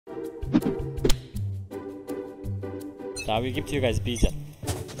So I will give to you guys Bjan.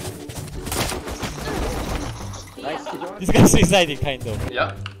 Nice. This guy's suiciding, kind of.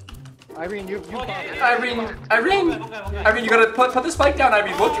 Yeah. Irene, you Irene, you gotta put the spike down,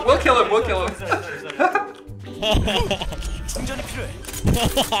 Irene. We'll kill him. We'll kill him.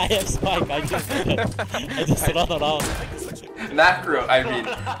 I have spike. I just run around. Macro, Irene.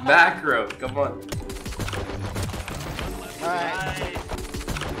 Macro. Come on. Alright.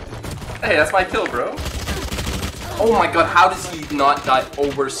 Hey, that's my kill, bro. Oh my god, how does he not die? Oh,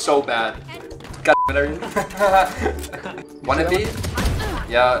 we're so bad. God damn it, Irene. One of me?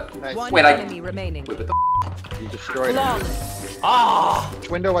 Yeah. Nice. Wait, enemy remaining. Wait, what the You destroyed it. Ah! Which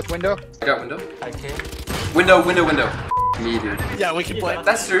window? What window? I got window. Okay. Window. Me, dude. Yeah, we can play.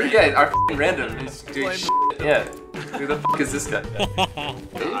 That's true, yeah, our f***ing random is doing shit. Yeah. Who the f*** is this guy?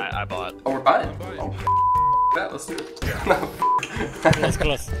 I bought. Oh, we're buying. Oh, that, let's do it. Close,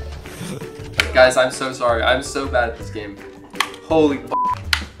 close. Guys, I'm so sorry. I'm so bad at this game. Holy f***.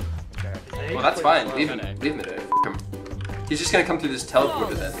 Well, that's fine. Leave him there. F*** him. He's just gonna come through this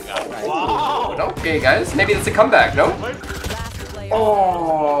teleporter then. Wow. Okay, guys. Maybe it's a comeback, no?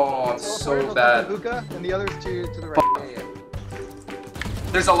 Oh, I'm so bad. Luca and the others to the right. Yeah.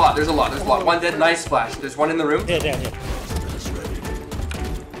 There's a lot. One dead, nice flash. There's one in the room. Yeah. Okay,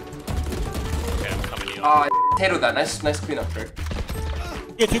 I'm coming to you. Ah, potato that. Nice cleanup trick.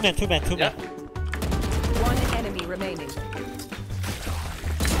 Yeah, two men. Yeah. One enemy remaining.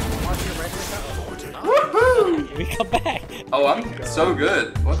 Woohoo! We come back. Oh, I'm so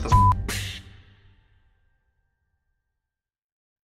good. What the f?